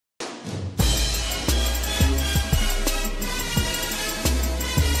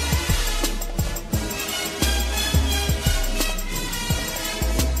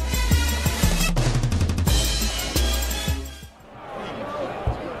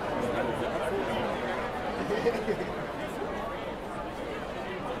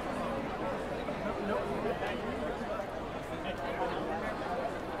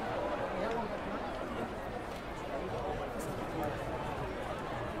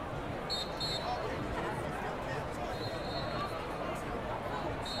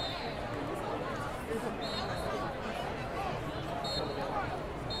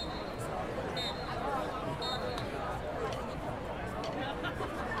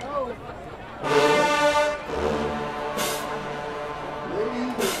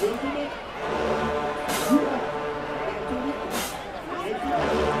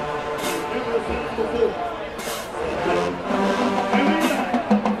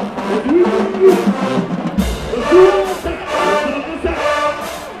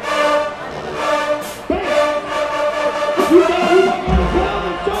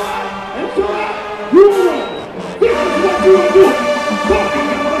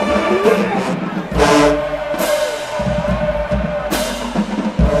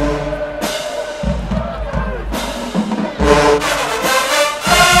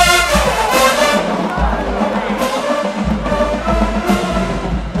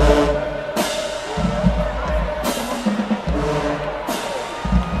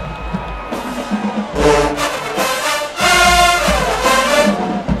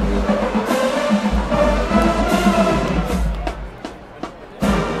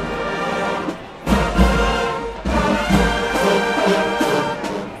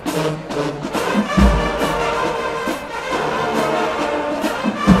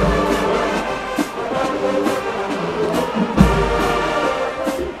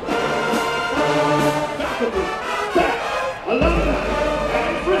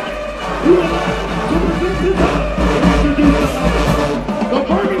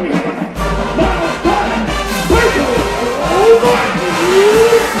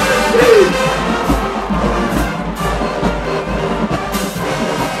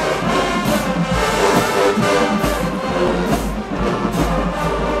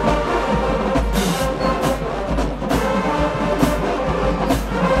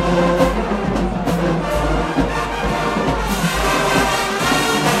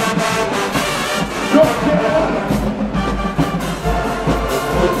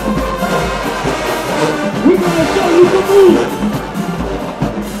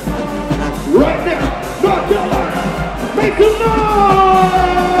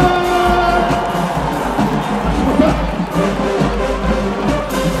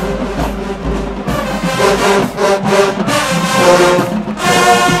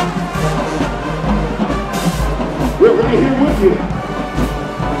We're right here with you.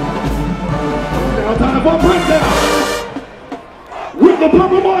 Now time for a breakdown. With the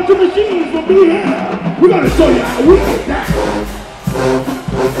Purple Marching Machines from BM, we're going to show you how we get that.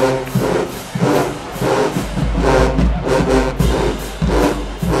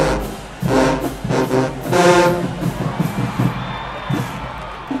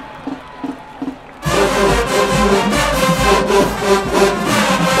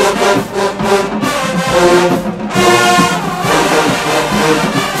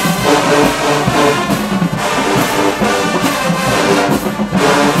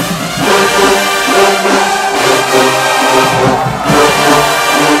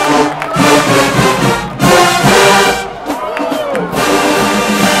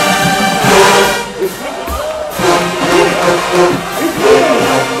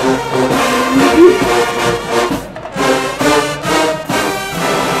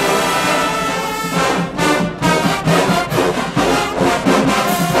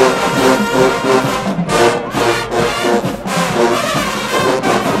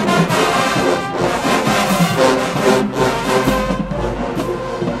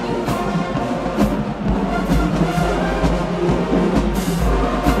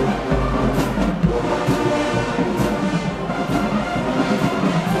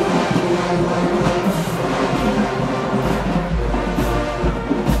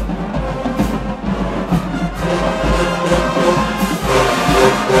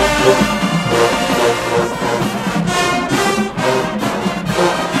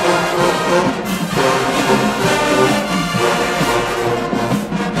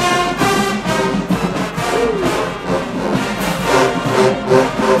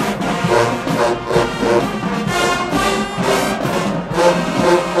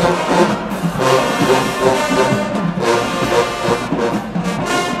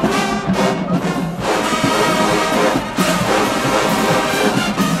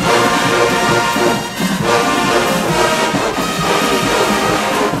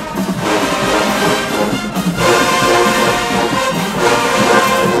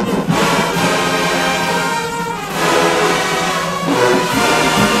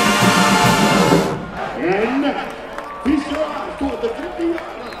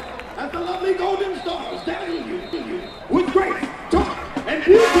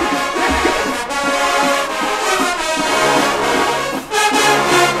 and you.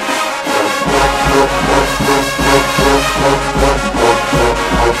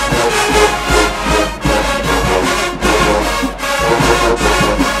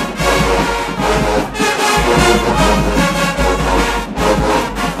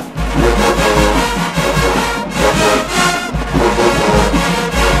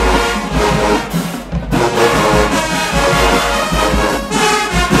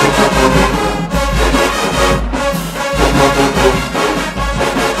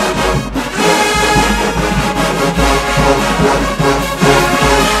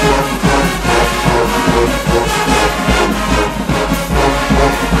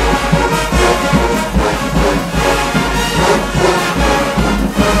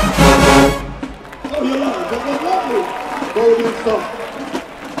 Let's go.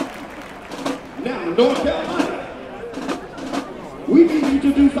 Now, North Carolina, we need you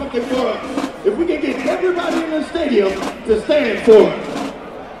to do something for us. If we can get everybody in the stadium to stand for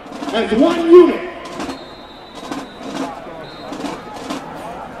us as one unit.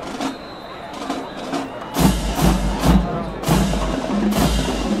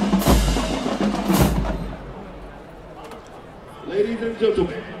 Ladies and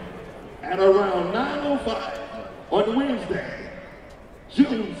gentlemen, at around 9:05 on Wednesday,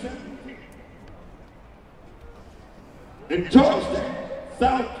 June 17th, in Charleston,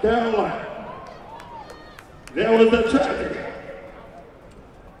 South Carolina, there was a tragedy.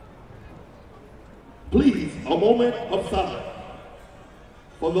 Please, a moment of silence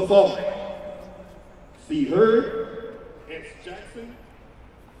for the fallen. C. Hurd, S. Jackson,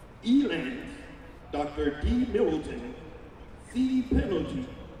 E. Lance, Dr. D. Middleton, C. Penalty,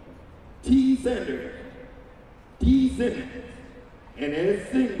 T. Sanders, D. Simmons, and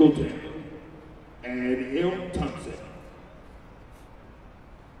S. Singleton, and M. Thompson.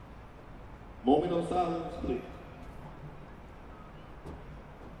 Moment of silence, please.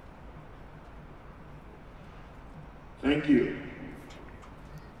 Thank you.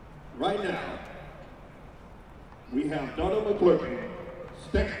 Right now, we have Donna McClurkin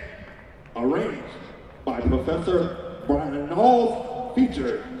stamp arranged by Professor Brian Hall's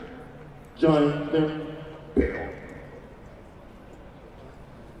feature, Jonathan Bell.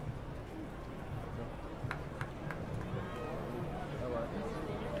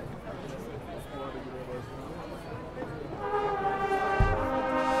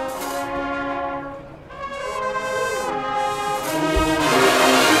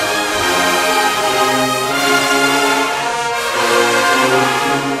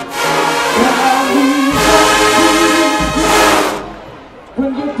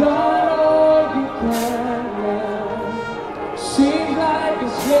 When you've done all you can now, seems like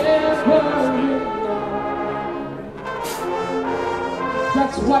it's never enough.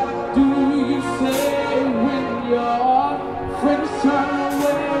 That's what do you say when you're